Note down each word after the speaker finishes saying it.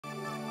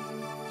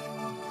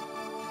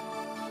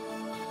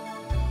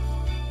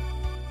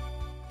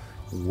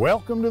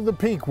Welcome to the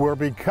Peak, where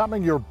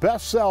becoming your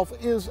best self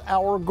is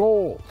our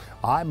goal.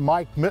 I'm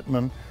Mike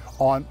Mittman.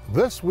 On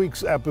this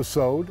week's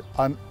episode,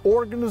 an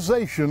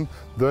organization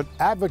that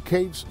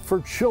advocates for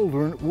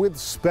children with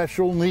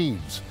special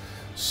needs,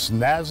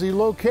 snazzy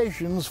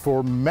locations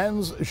for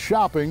men's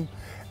shopping,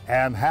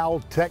 and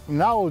how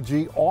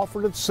technology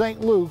offered at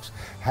St. Luke's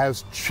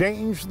has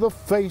changed the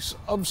face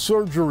of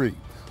surgery.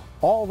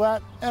 All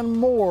that and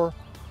more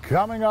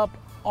coming up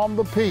on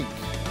the Peak.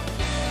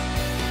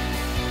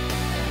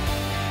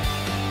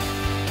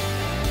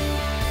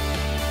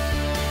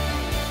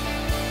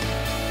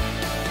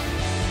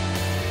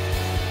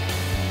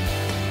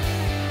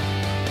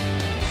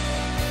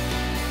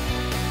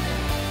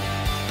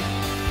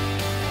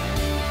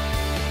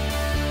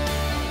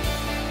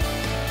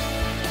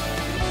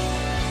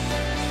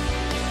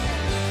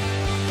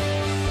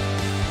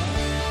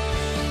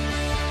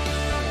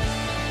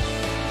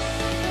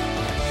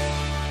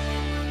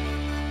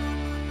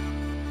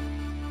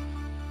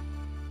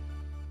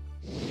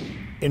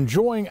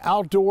 Enjoying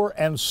outdoor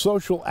and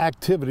social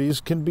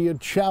activities can be a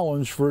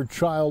challenge for a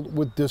child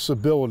with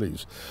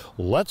disabilities.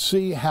 Let's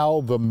see how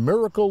the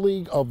Miracle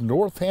League of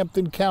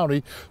Northampton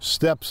County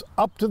steps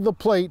up to the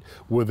plate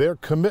with their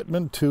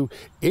commitment to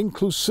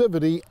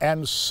inclusivity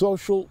and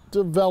social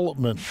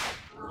development.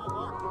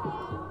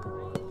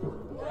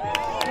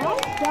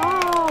 Nice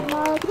job,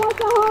 Mark. That's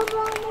a home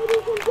run,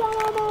 ladies and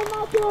gentlemen.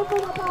 Let's hear it for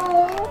the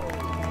Pirates.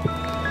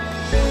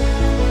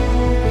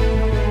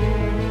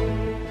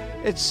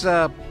 It's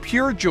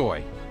pure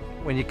joy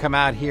when you come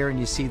out here and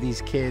you see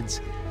these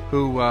kids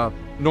who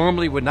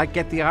normally would not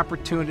get the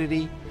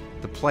opportunity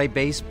to play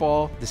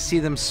baseball, to see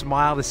them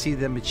smile, to see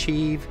them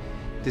achieve,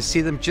 to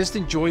see them just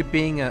enjoy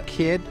being a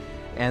kid.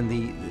 And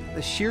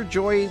the sheer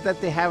joy that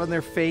they have on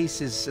their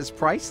face is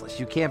priceless.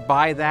 You can't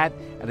buy that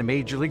at a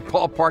major league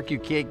ballpark. You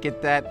can't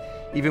get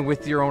that even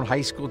with your own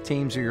high school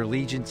teams or your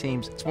Legion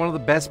teams. It's one of the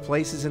best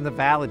places in the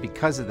Valley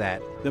because of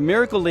that. The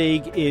Miracle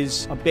League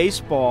is a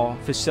baseball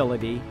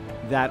facility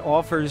that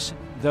offers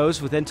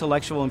those with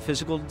intellectual and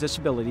physical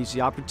disabilities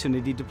the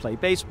opportunity to play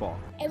baseball.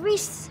 Every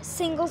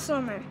single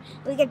summer,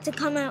 we get to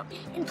come out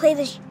and play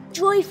this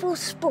joyful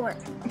sport.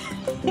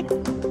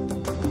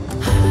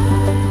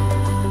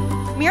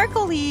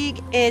 Miracle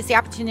League is the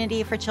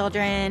opportunity for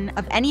children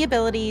of any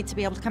ability to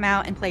be able to come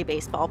out and play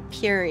baseball,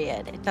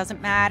 period. It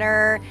doesn't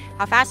matter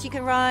how fast you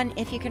can run,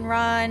 if you can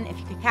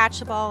catch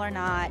the ball or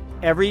not.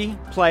 Every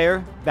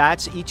player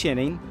bats each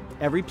inning,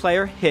 every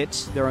player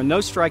hits, there are no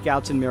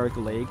strikeouts in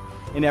Miracle League,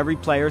 and every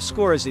player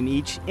scores in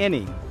each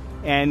inning,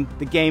 and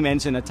the game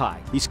ends in a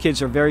tie. These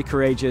kids are very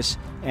courageous,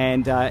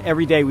 and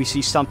every day we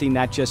see something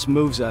that just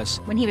moves us.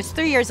 When he was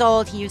 3 years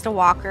old, he used a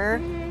walker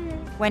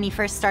when he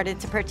first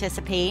started to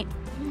participate,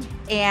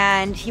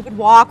 and he would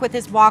walk with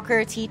his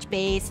walker to each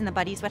base, and the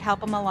buddies would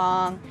help him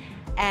along.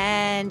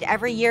 And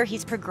every year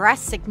he's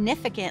progressed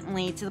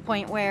significantly to the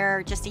point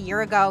where just a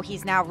year ago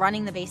he's now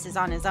running the bases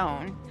on his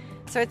own.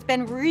 So it's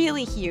been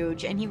really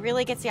huge, and he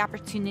really gets the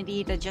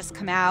opportunity to just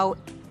come out,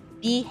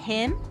 be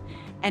him,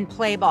 and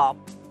play ball.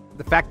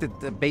 The fact that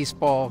the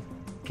baseball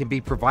can be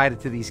provided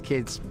to these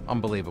kids,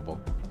 unbelievable.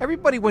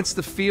 Everybody wants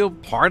to feel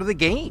part of the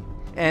game.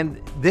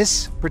 And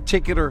this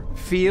particular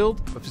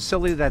field, a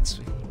facility that's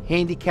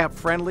handicap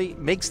friendly,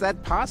 makes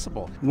that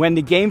possible. When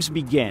the games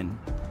begin,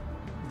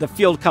 the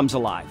field comes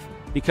alive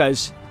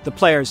because the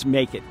players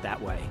make it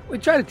that way. We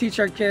try to teach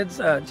our kids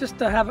just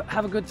to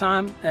have a good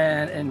time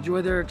and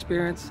enjoy their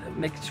experience,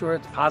 making sure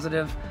it's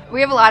positive. We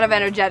have a lot of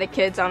energetic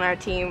kids on our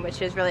team,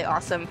 which is really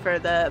awesome for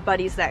the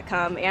buddies that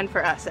come and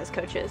for us as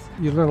coaches.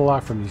 You learn a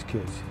lot from these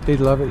kids. They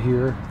love it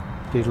here.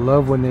 They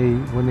love when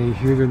they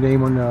hear their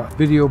name on the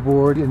video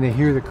board and they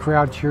hear the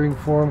crowd cheering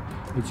for them.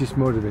 It just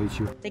motivates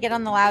you. They get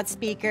on the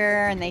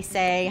loudspeaker and they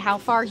say how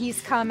far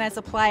he's come as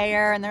a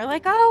player, and they're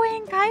like, "Oh,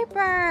 Wayne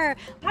Kuiper."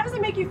 How does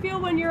it make you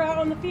feel when you're out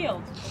on the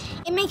field?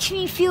 It makes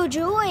me feel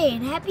joy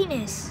and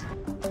happiness.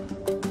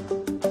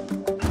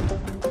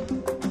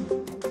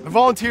 The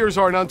volunteers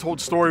are an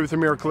untold story with the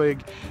Miracle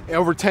League.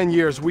 Over 10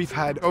 years, we've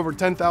had over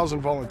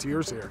 10,000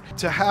 volunteers here.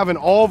 To have an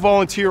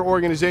all-volunteer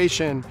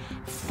organization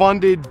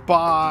funded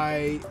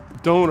by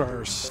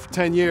donors for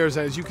 10 years,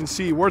 as you can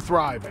see, we're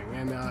thriving,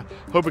 and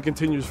hope it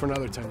continues for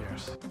another 10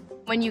 years.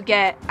 When you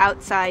get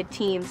outside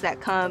teams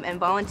that come and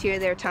volunteer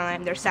their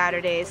time, their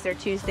Saturdays, their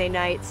Tuesday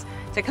nights,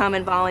 to come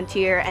and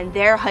volunteer, and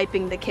they're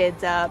hyping the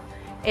kids up,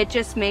 it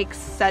just makes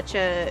such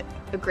a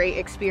great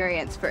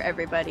experience for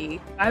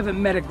everybody. I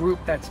haven't met a group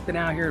that's been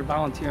out here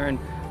volunteering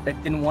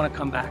that didn't want to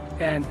come back,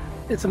 and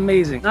it's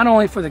amazing, not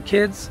only for the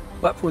kids,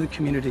 but for the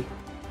community.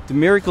 The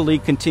Miracle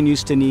League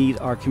continues to need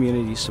our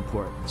community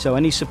support. So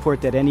any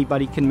support that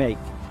anybody can make,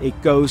 it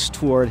goes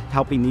toward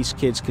helping these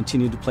kids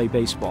continue to play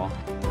baseball.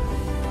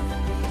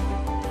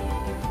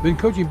 I've been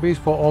coaching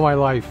baseball all my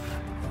life,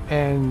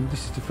 and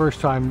this is the first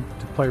time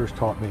the players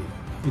taught me.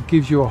 It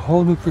gives you a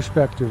whole new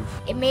perspective.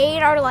 It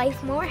made our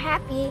life more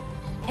happy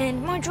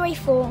and more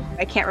joyful.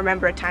 I can't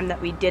remember a time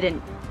that we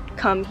didn't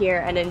come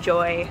here and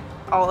enjoy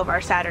all of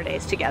our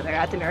Saturdays together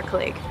at the Miracle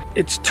League.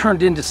 It's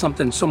turned into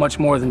something so much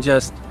more than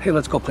just, hey,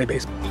 let's go play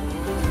baseball.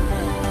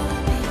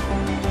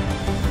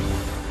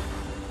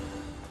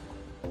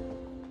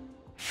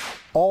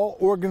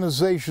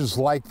 organizations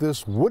like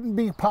this wouldn't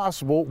be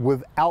possible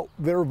without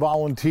their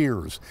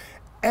volunteers.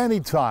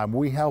 Anytime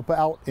we help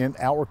out in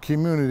our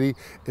community,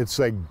 it's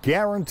a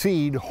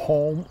guaranteed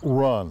home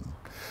run.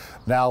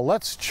 Now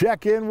let's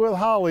check in with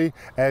Holly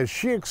as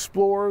she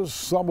explores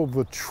some of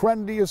the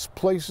trendiest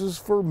places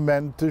for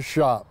men to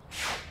shop.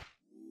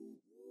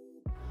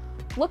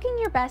 Looking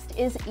your best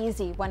is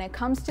easy when it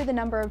comes to the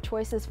number of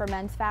choices for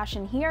men's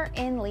fashion here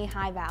in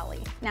Lehigh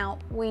Valley. Now,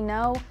 we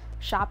know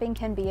shopping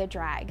can be a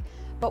drag,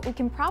 but we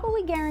can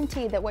probably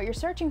guarantee that what you're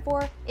searching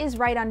for is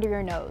right under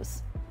your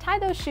nose. Tie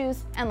those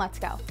shoes and let's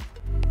go.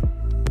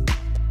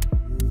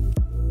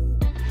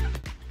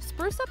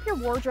 Spruce up your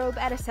wardrobe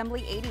at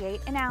Assembly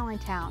 88 in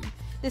Allentown.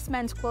 This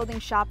men's clothing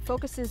shop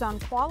focuses on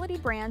quality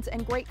brands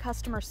and great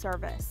customer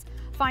service.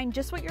 Find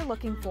just what you're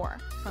looking for,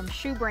 from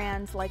shoe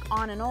brands like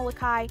On and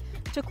Olakai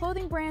to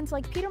clothing brands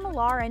like Peter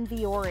Millar and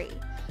Viore.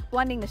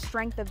 Blending the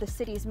strength of the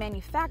city's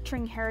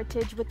manufacturing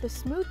heritage with the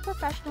smooth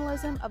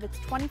professionalism of its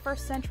 21st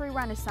century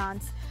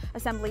renaissance,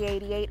 Assembly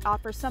 88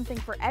 offers something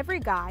for every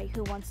guy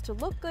who wants to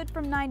look good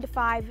from 9 to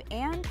 5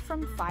 and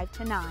from 5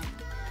 to 9.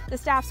 The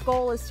staff's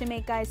goal is to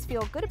make guys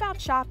feel good about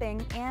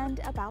shopping and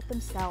about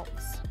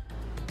themselves.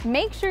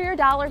 Make sure your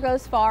dollar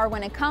goes far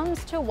when it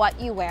comes to what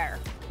you wear.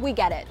 We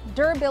get it,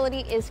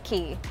 durability is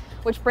key,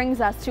 which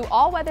brings us to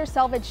all-weather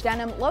selvage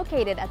denim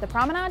located at the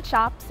Promenade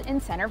Shops in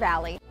Center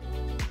Valley.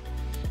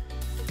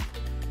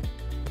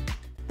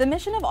 The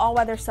mission of All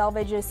Weather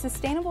Selvage is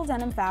sustainable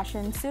denim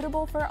fashion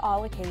suitable for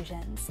all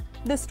occasions.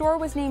 The store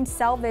was named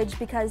Selvage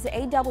because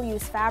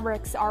AW's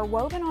fabrics are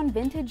woven on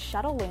vintage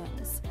shuttle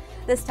looms.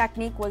 This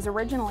technique was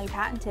originally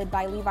patented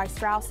by Levi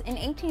Strauss in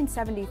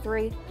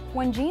 1873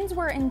 when jeans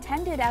were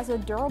intended as a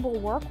durable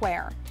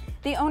workwear.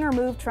 The owner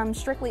moved from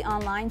strictly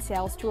online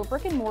sales to a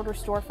brick-and-mortar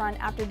storefront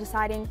after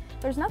deciding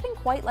there's nothing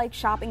quite like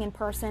shopping in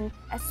person,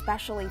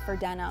 especially for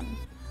denim.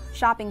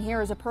 Shopping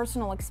here is a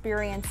personal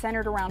experience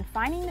centered around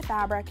finding the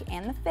fabric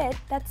and the fit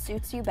that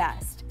suits you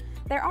best.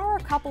 There are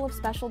a couple of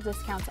special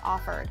discounts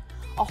offered.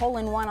 A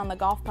hole-in-one on the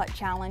golf putt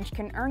challenge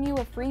can earn you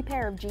a free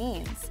pair of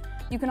jeans.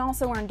 You can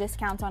also earn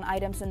discounts on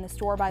items in the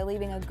store by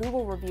leaving a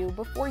Google review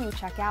before you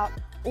check out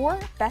or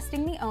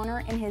besting the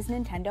owner in his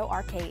Nintendo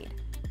arcade.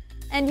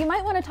 And you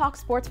might want to talk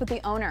sports with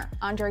the owner,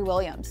 Andre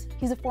Williams.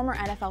 He's a former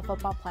NFL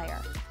football player.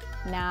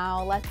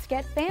 Now let's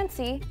get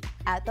fancy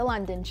at the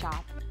London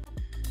Shop.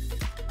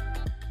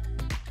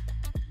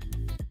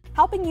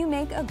 Helping you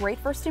make a great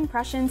first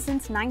impression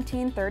since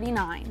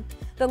 1939.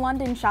 The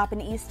London Shop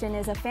in Easton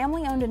is a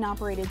family-owned and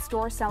operated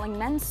store selling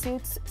men's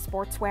suits,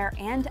 sportswear,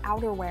 and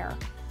outerwear.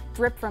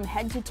 Drip from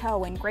head to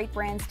toe in great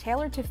brands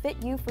tailored to fit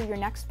you for your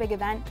next big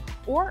event,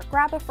 or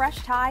grab a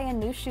fresh tie and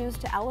new shoes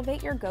to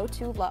elevate your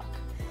go-to look.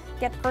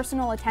 Get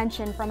personal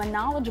attention from a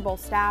knowledgeable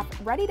staff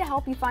ready to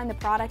help you find the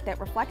product that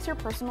reflects your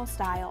personal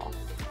style.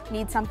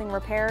 Need something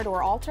repaired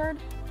or altered?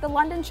 The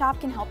London Shop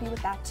can help you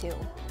with that too.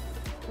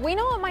 We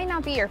know it might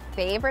not be your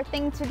favorite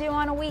thing to do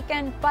on a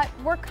weekend, but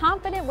we're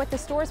confident with the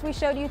stores we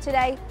showed you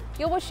today,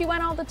 you'll wish you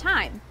went all the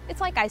time.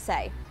 It's like I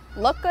say,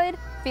 look good,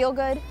 feel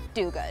good,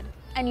 do good,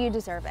 and you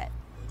deserve it.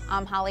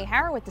 I'm Holly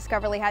Harrow with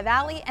Discover Lehigh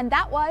Valley, and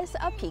that was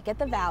a peek at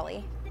the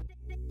Valley.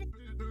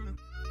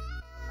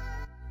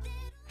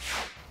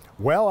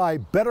 Well, I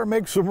better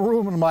make some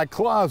room in my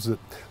closet.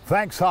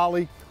 Thanks,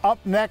 Holly. Up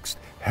next,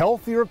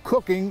 healthier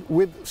cooking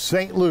with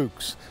St.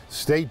 Luke's.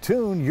 Stay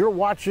tuned, you're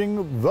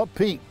watching The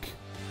Peak.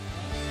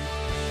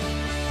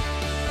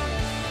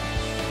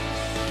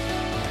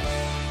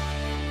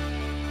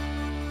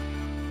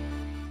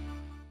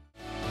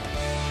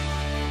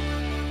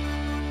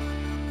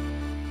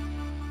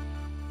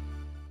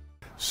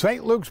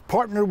 St. Luke's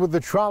partnered with the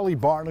Trolley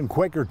Barn in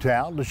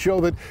Quakertown to show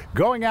that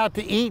going out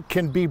to eat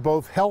can be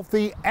both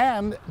healthy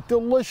and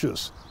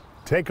delicious.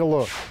 Take a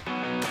look.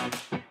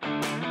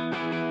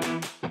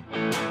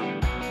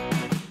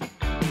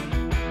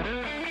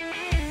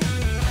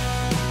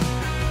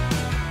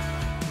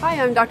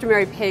 Hi, I'm Dr.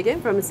 Mary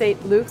Pagan from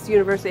St. Luke's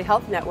University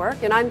Health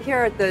Network, and I'm here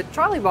at the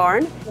Trolley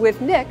Barn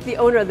with Nick, the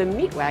owner of the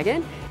Meat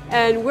Wagon,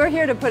 and we're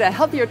here to put a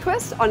healthier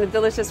twist on a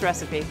delicious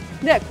recipe.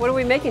 Nick, what are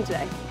we making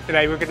today?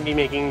 Today we're going to be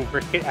making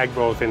brisket egg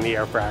rolls in the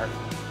air fryer.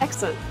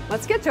 Excellent.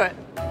 Let's get to it.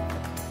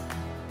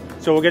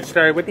 So we'll get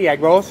started with the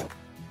egg rolls.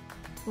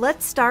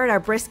 Let's start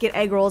our brisket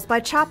egg rolls by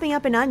chopping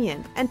up an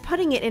onion and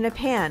putting it in a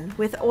pan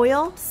with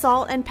oil,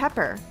 salt, and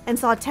pepper, and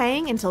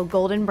sautéing until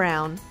golden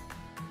brown.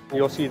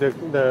 You'll see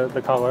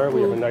the color.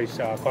 We have a nice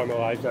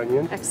caramelized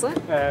onion. Excellent.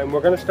 And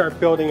we're going to start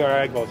building our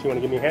egg rolls. You want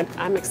to give me a hand?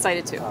 I'm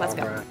excited to. Let's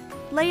go. Right.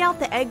 Lay out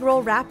the egg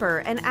roll wrapper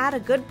and add a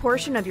good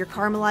portion of your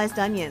caramelized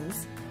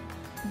onions.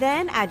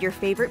 Then add your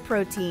favorite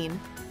protein.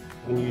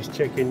 You can use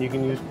chicken, you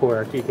can use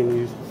pork, you can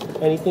use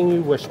anything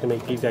you wish to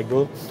make these egg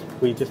rolls.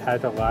 We just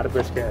had a lot of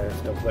brisket and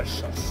it's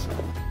delicious.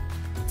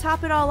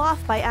 Top it all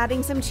off by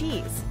adding some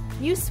cheese.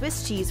 Use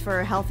Swiss cheese for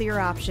a healthier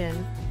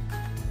option.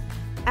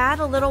 Add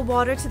a little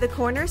water to the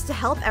corners to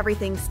help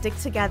everything stick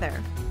together.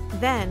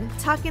 Then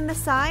tuck in the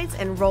sides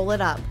and roll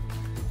it up.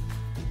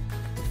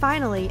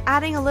 Finally,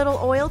 adding a little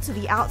oil to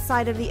the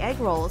outside of the egg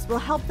rolls will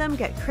help them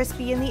get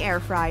crispy in the air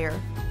fryer.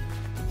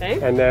 Okay.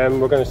 And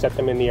then we're going to set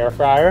them in the air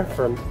fryer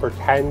for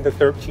 10 to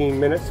 13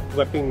 minutes,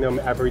 flipping them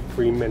every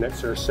 3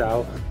 minutes or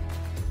so.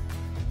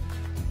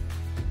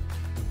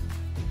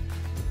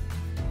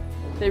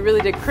 They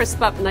really did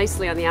crisp up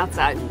nicely on the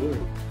outside.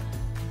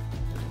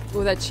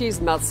 Oh, that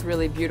cheese melts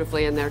really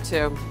beautifully in there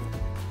too.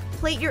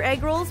 Plate your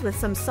egg rolls with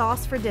some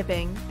sauce for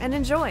dipping and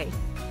enjoy.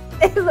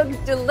 They look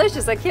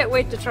delicious. I can't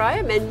wait to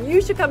try them, and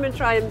you should come and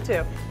try them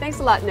too. Thanks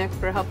a lot, Nick,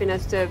 for helping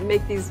us to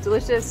make these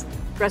delicious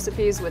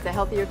recipes with a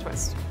healthier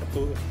twist.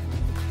 Absolutely.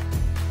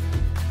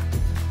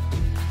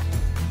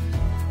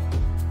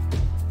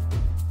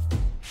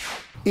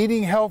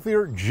 Eating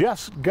healthier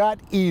just got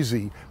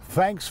easy.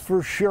 Thanks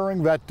for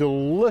sharing that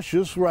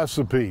delicious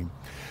recipe.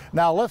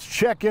 Now let's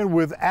check in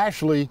with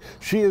Ashley.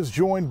 She is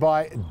joined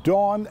by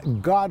Dawn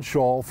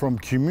Godshall from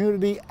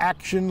Community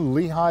Action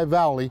Lehigh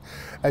Valley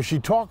as she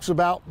talks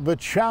about the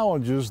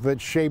challenges that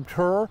shaped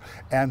her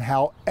and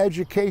how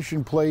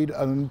education played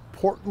an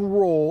important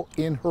role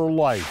in her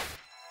life.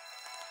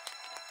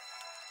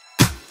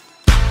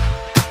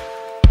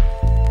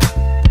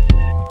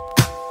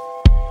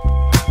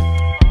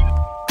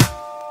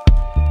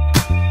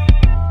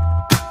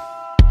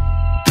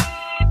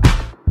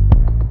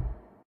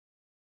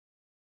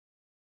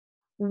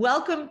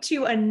 Welcome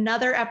to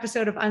another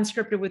episode of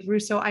Unscripted with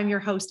Russo. I'm your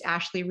host,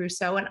 Ashley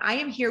Russo, and I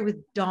am here with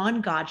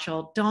Dawn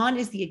Godshall. Dawn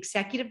is the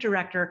Executive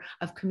Director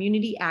of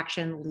Community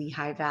Action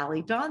Lehigh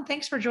Valley. Dawn,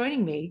 thanks for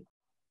joining me.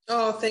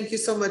 Oh, thank you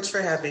so much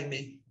for having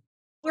me.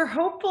 We're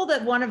hopeful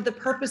that one of the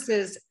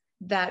purposes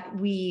that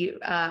we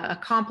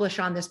accomplish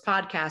on this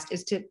podcast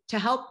is to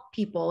help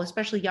people,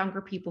 especially younger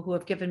people who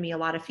have given me a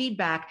lot of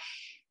feedback,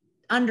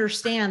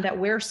 understand that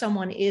where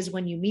someone is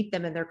when you meet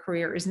them in their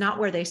career is not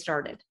where they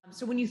started.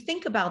 So when you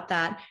think about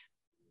that,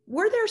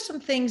 were there some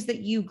things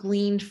that you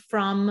gleaned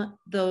from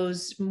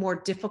those more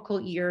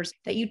difficult years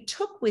that you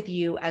took with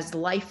you as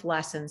life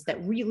lessons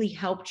that really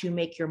helped you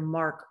make your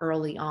mark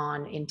early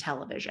on in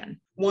television?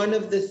 One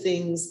of the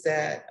things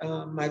that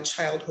my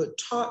childhood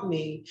taught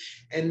me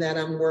and that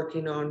I'm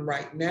working on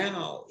right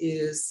now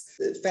is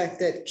the fact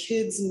that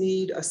kids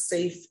need a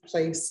safe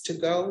place to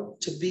go,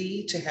 to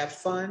be, to have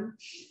fun.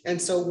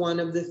 And so one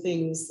of the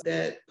things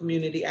that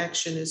Community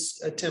Action is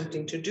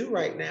attempting to do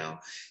right now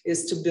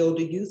is to build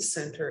a youth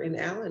center in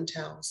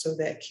Allentown so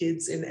that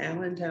kids in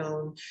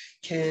Allentown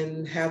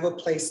can have a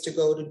place to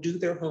go to do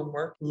their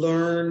homework,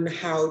 learn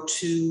how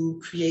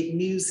to create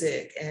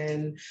music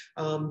and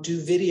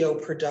do video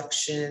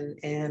production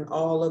and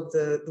all of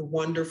the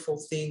wonderful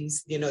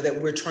things, that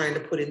we're trying to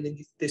put in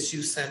this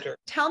youth center.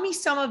 Tell me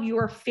some of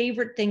your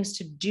favorite things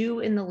to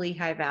do in the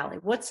Lehigh Valley.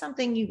 What's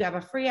something you have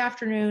a free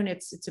afternoon?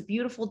 It's a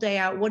beautiful day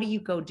out. What do you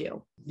go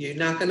do? You're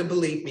not going to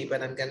believe me,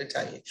 but I'm going to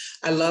tell you.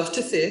 I love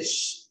to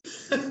fish.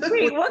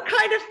 Wait, what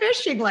kind of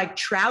fishing? Like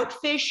trout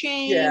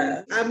fishing?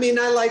 Yeah, I mean,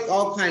 I like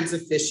all kinds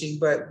of fishing,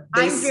 but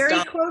I'm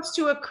very close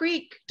to a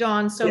creek,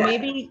 Dawn, so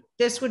maybe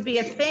this would be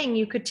a thing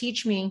you could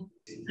teach me.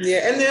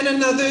 Yeah, and then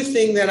another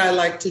thing that I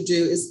like to do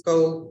is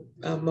go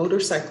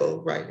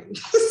motorcycle riding.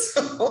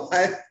 So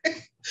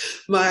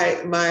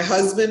my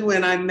husband,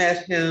 when I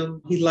met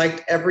him, he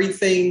liked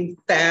everything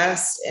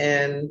fast,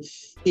 and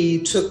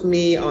he took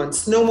me on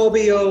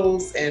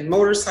snowmobiles and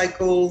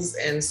motorcycles,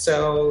 and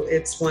so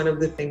it's one of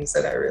the things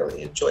that I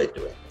really enjoy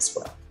doing as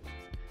well.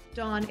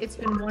 Dawn, it's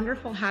been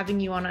wonderful having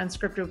you on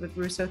Unscripted with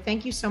Russo.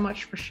 Thank you so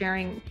much for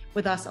sharing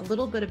with us a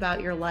little bit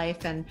about your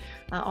life and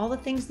all the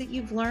things that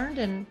you've learned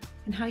and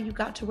how you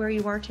got to where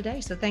you are today.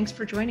 So thanks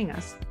for joining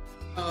us.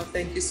 Oh,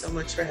 thank you so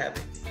much for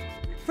having me.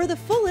 For the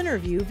full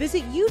interview,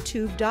 visit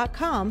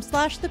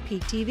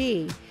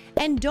youtube.com/thepeaktv.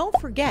 And don't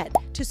forget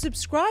to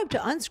subscribe to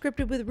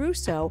Unscripted with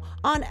Russo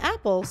on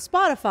Apple,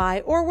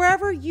 Spotify, or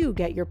wherever you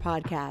get your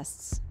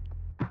podcasts.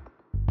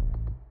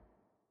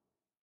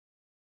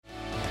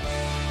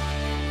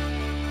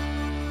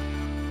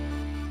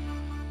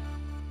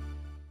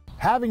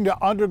 Having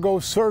to undergo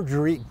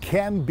surgery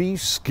can be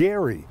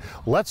scary.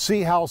 Let's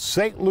see how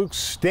St. Luke's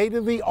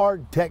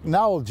state-of-the-art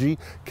technology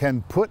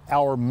can put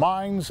our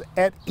minds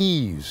at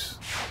ease.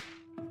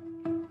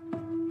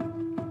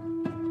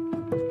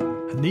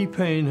 Knee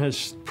pain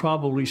has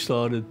probably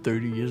started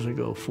 30 years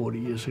ago, 40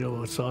 years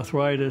ago. It's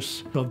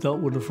arthritis. I've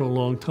dealt with it for a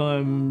long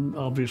time,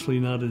 obviously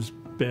not as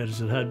bad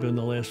as it had been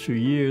the last few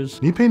years.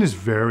 Knee pain is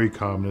very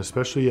common,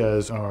 especially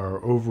as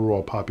our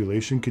overall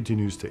population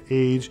continues to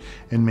age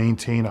and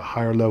maintain a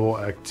higher level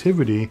of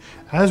activity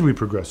as we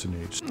progress in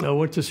age. I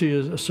went to see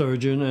a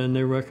surgeon and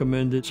they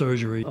recommended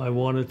surgery. I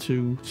wanted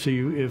to see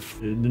if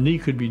the knee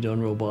could be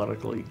done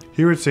robotically.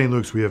 Here at St.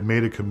 Luke's, we have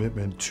made a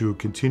commitment to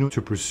continue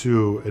to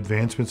pursue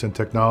advancements in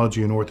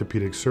technology and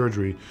orthopedic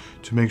surgery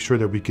to make sure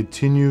that we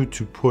continue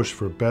to push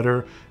for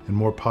better and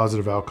more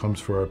positive outcomes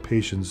for our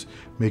patients,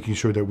 making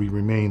sure that we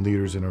remain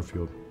leaders leaders in our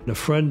field. A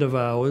friend of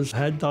ours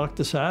had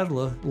Dr.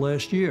 Sadler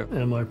last year,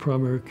 and my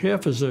primary care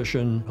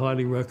physician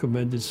highly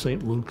recommended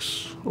St.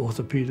 Luke's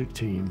orthopedic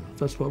team.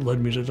 That's what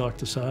led me to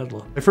Dr.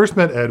 Sadler. I first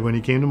met Ed when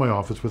he came to my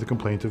office with a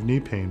complaint of knee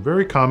pain.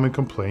 Very common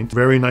complaint.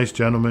 Very nice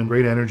gentleman,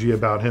 great energy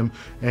about him,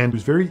 and he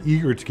was very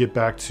eager to get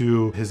back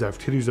to his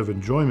activities of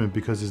enjoyment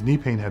because his knee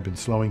pain had been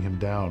slowing him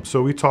down.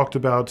 So we talked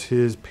about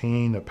his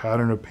pain, a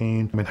pattern of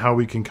pain, and how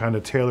we can kind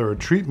of tailor a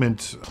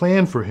treatment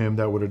plan for him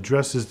that would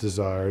address his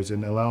desires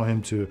and allow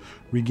him to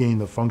regain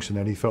the function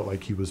that he felt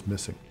like he was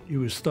missing. He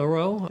was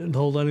thorough, didn't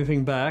hold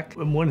anything back.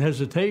 And one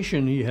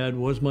hesitation he had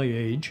was my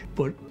age,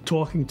 but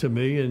talking to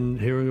me and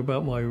hearing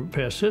about my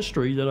past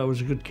history, that I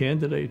was a good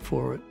candidate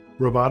for it.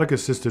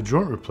 Robotic-assisted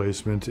joint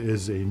replacement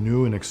is a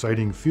new and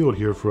exciting field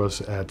here for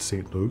us at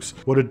St. Luke's.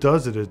 What it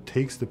does is it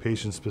takes the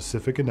patient's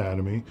specific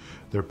anatomy,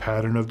 their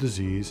pattern of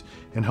disease,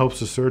 and helps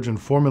the surgeon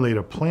formulate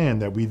a plan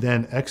that we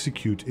then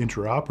execute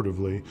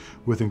intraoperatively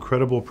with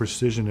incredible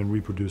precision and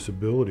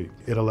reproducibility.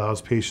 It allows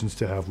patients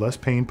to have less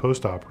pain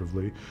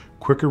post-operatively,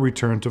 quicker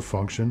return to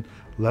function,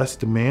 less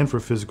demand for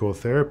physical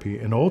therapy,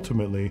 and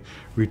ultimately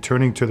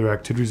returning to their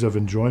activities of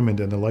enjoyment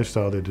and the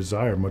lifestyle they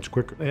desire much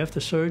quicker. After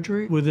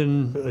surgery,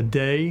 within a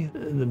day,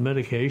 the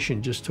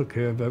medication just took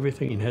care of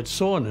everything. He had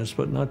soreness,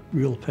 but not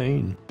real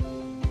pain.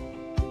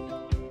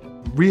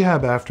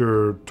 Rehab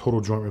after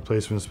total joint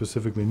replacement,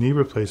 specifically knee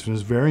replacement,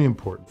 is very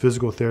important.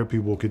 Physical therapy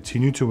will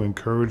continue to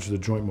encourage the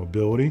joint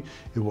mobility.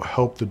 It will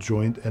help the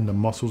joint and the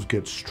muscles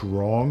get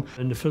strong.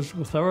 And the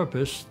physical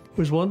therapist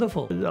was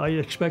wonderful. I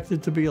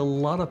expected to be a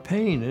lot of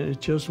pain, and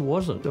it just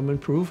wasn't. I'm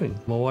improving.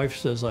 My wife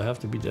says I have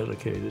to be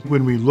dedicated.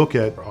 When we look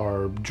at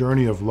our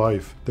journey of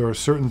life, there are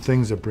certain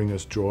things that bring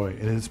us joy,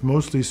 and it's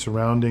mostly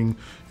surrounding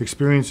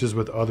experiences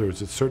with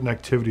others. It's certain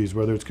activities,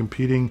 whether it's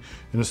competing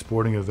in a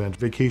sporting event,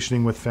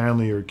 vacationing with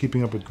family, or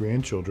keeping up with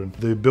grandchildren.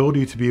 The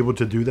ability to be able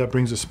to do that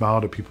brings a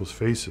smile to people's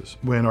faces.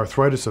 When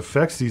arthritis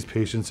affects these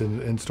patients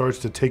and starts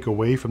to take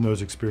away from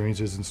those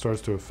experiences and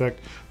starts to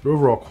affect their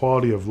overall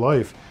quality of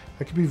life,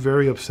 that can be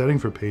very upsetting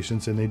for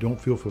patients and they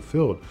don't feel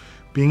fulfilled.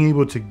 Being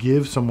able to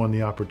give someone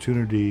the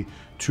opportunity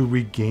to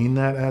regain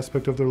that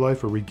aspect of their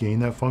life or regain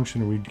that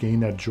function or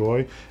regain that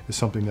joy is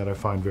something that I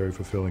find very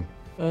fulfilling.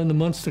 In the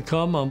months to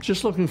come, I'm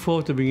just looking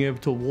forward to being able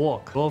to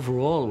walk.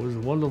 Overall, it was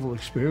a wonderful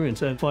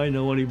experience. And if I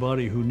know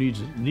anybody who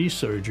needs knee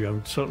surgery,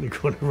 I'm certainly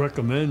going to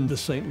recommend the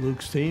St.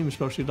 Luke's team,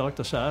 especially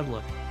Dr.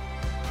 Sadler.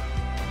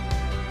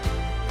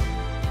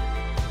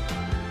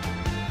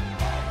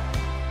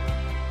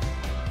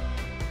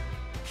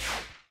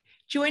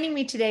 Joining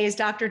me today is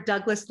Dr.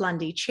 Douglas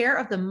Lundy, chair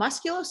of the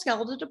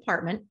Musculoskeletal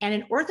Department and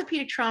an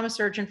orthopedic trauma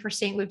surgeon for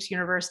St. Luke's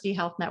University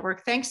Health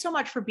Network. Thanks so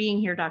much for being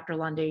here, Dr.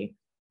 Lundy.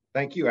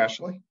 Thank you,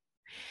 Ashley.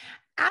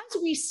 As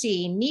we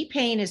see, knee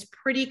pain is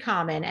pretty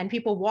common and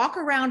people walk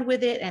around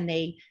with it and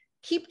they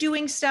keep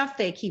doing stuff.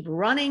 They keep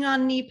running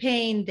on knee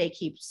pain. They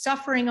keep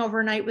suffering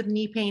overnight with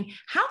knee pain.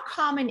 How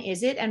common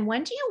is it? And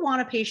when do you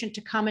want a patient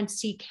to come and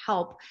seek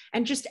help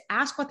and just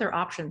ask what their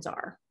options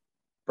are?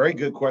 Very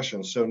good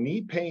question. So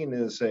knee pain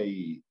is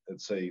I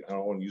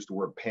don't want to use the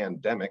word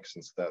pandemic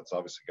since that's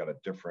obviously got a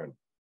different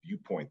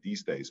viewpoint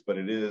these days, but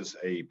it is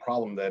a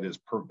problem that is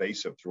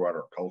pervasive throughout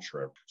our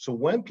culture. So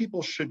when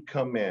people should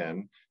come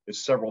in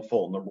is several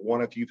fold. Number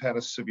one, if you've had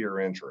a severe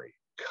injury,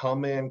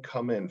 come in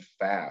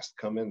fast,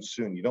 come in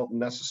soon. You don't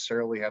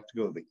necessarily have to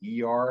go to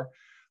the ER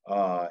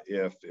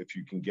if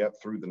you can get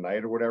through the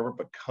night or whatever,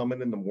 but come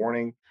in the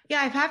morning.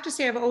 Yeah, I have to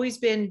say I've always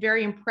been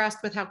very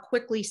impressed with how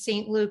quickly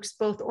St. Luke's,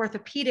 both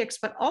orthopedics,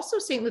 but also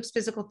St. Luke's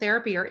physical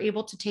therapy are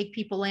able to take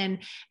people in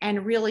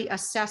and really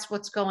assess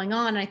what's going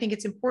on. And I think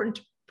it's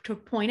important to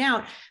point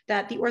out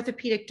that the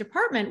orthopedic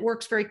department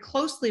works very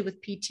closely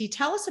with PT.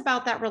 Tell us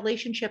about that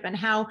relationship and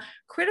how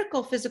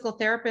critical physical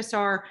therapists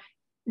are,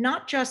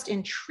 not just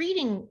in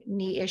treating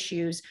knee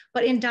issues,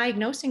 but in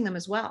diagnosing them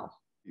as well.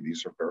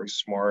 These are very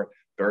smart,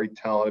 very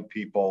talented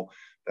people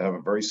that have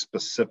a very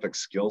specific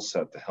skill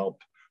set to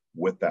help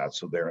with that.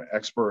 So they're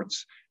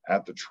experts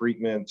at the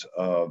treatment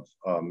of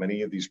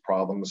many of these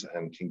problems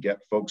and can get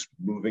folks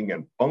moving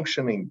and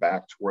functioning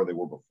back to where they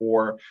were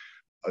before.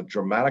 A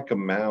dramatic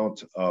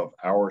amount of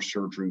our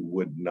surgery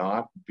would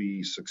not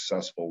be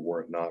successful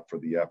were it not for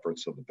the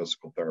efforts of the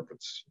physical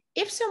therapists.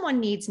 If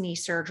someone needs knee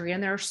surgery,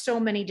 and there are so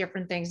many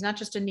different things, not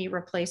just a knee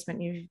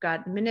replacement, you've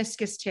got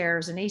meniscus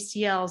tears and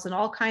ACLs and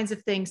all kinds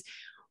of things,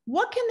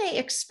 what can they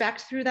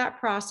expect through that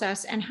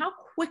process, and how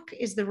quick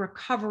is the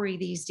recovery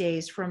these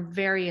days from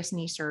various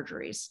knee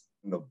surgeries?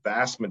 The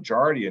vast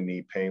majority of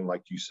knee pain,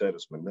 like you said,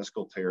 is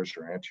meniscal tears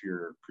or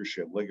anterior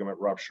cruciate ligament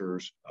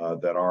ruptures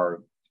that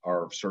our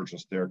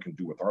surgeons there can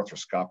do with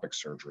arthroscopic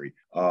surgery.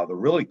 The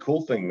really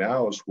cool thing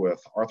now is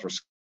with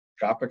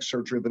arthroscopic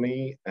surgery of the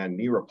knee and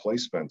knee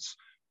replacements,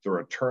 the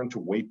return to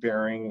weight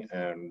bearing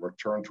and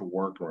return to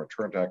work and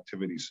return to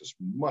activities is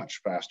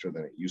much faster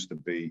than it used to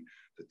be.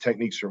 The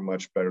techniques are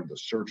much better. The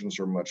surgeons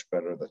are much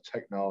better. The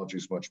technology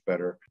is much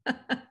better.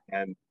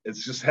 And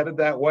it's just headed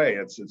that way.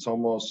 It's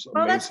almost amazing.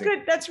 Well, that's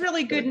good. That's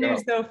really good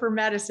news, though, for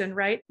medicine,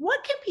 right?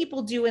 What can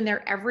people do in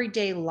their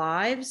everyday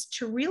lives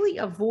to really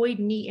avoid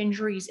knee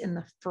injuries in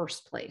the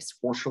first place?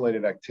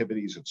 Force-related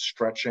activities and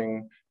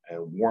stretching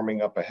and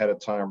warming up ahead of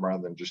time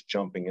rather than just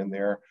jumping in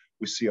there.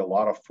 We see a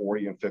lot of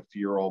 40 and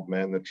 50-year-old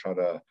men that try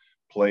to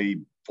play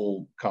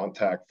full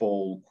contact,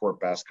 full court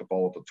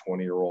basketball with the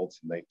 20-year-olds,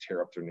 and they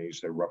tear up their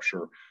knees, they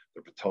rupture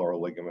their patellar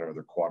ligament or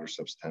their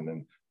quadriceps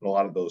tendon. And a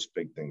lot of those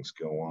big things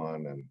go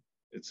on, and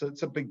it's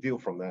a big deal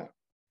from that.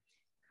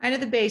 Kind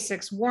of the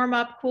basics: warm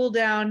up, cool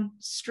down,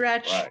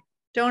 stretch. Right.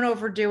 Don't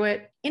overdo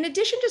it. In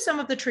addition to some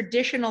of the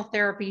traditional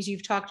therapies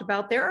you've talked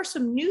about, there are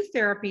some new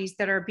therapies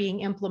that are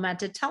being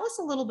implemented. Tell us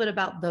a little bit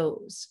about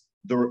those.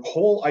 The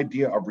whole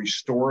idea of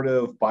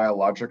restorative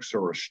biologics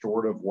or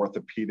restorative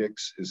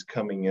orthopedics is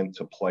coming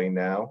into play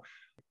now.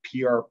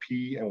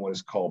 PRP and what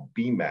is called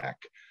BMAC.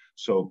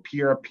 So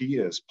PRP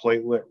is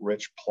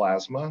platelet-rich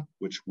plasma,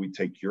 which we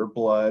take your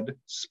blood,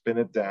 spin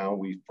it down,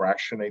 we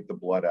fractionate the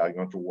blood out. You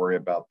don't have to worry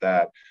about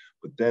that.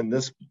 But then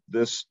this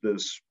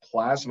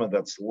plasma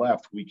that's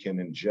left, we can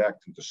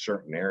inject into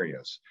certain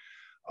areas.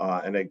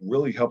 And it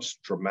really helps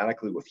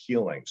dramatically with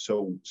healing.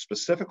 So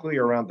specifically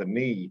around the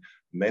knee,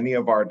 many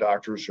of our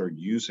doctors are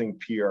using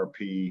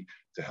PRP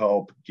to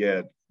help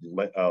get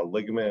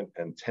ligament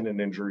and tendon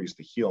injuries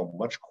to heal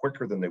much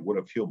quicker than they would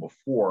have healed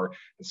before.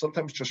 And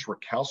sometimes just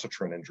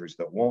recalcitrant injuries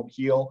that won't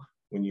heal.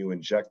 When you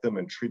inject them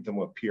and treat them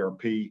with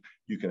PRP,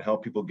 you can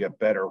help people get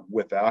better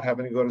without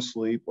having to go to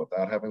sleep,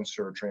 without having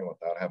surgery, and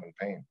without having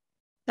pain.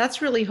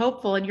 That's really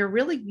hopeful. And you're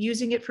really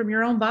using it from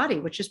your own body,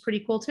 which is pretty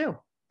cool too.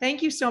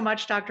 Thank you so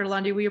much, Dr.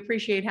 Lundy. We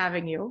appreciate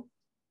having you.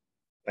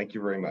 Thank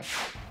you very much.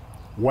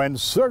 When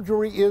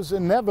surgery is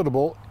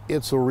inevitable,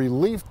 it's a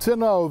relief to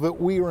know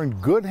that we are in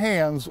good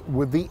hands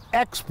with the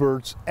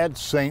experts at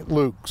St.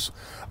 Luke's.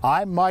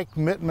 I'm Mike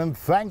Mittman.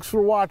 Thanks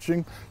for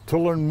watching. To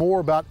learn more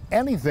about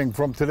anything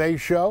from today's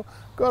show,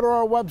 go to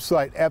our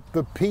website at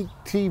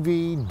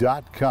thepeaktv.com.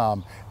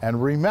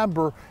 And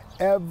remember,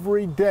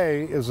 every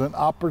day is an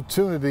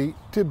opportunity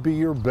to be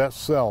your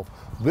best self.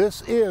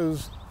 This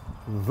is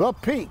The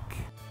Peak.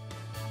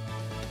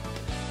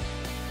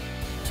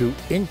 To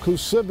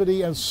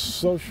inclusivity and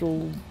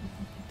social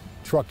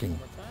trucking.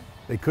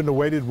 They couldn't have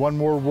waited one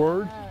more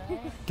word.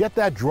 Get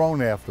that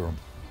drone after them.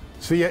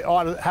 See, you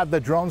ought to have the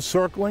drone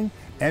circling.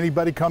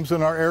 Anybody comes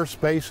in our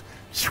airspace,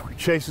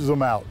 chases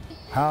them out.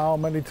 How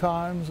many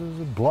times is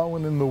it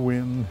blowing in the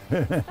wind?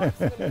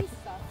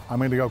 I'm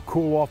going to go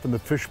cool off in the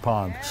fish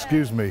pond.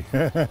 Excuse me.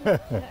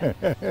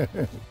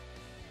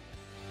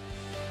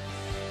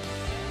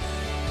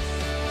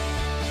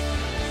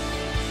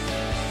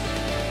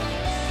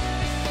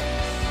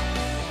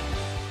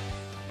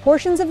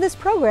 Portions of this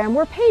program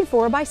were paid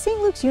for by St.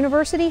 Luke's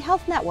University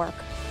Health Network.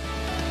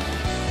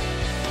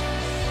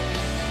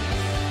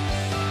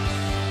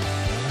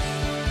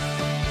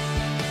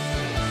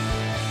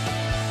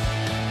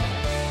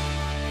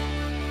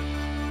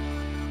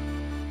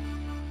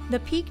 The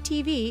Peak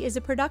TV is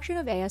a production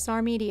of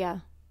ASR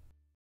Media.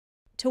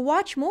 To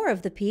watch more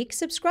of The Peak,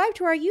 subscribe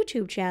to our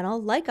YouTube channel,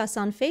 like us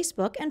on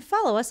Facebook, and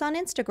follow us on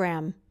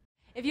Instagram.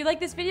 If you like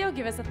this video,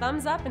 give us a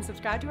thumbs up and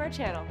subscribe to our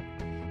channel.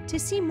 To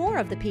see more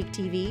of The Peak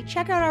TV,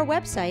 check out our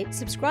website,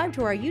 subscribe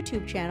to our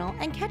YouTube channel,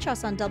 and catch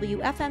us on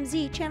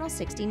WFMZ Channel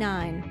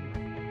 69.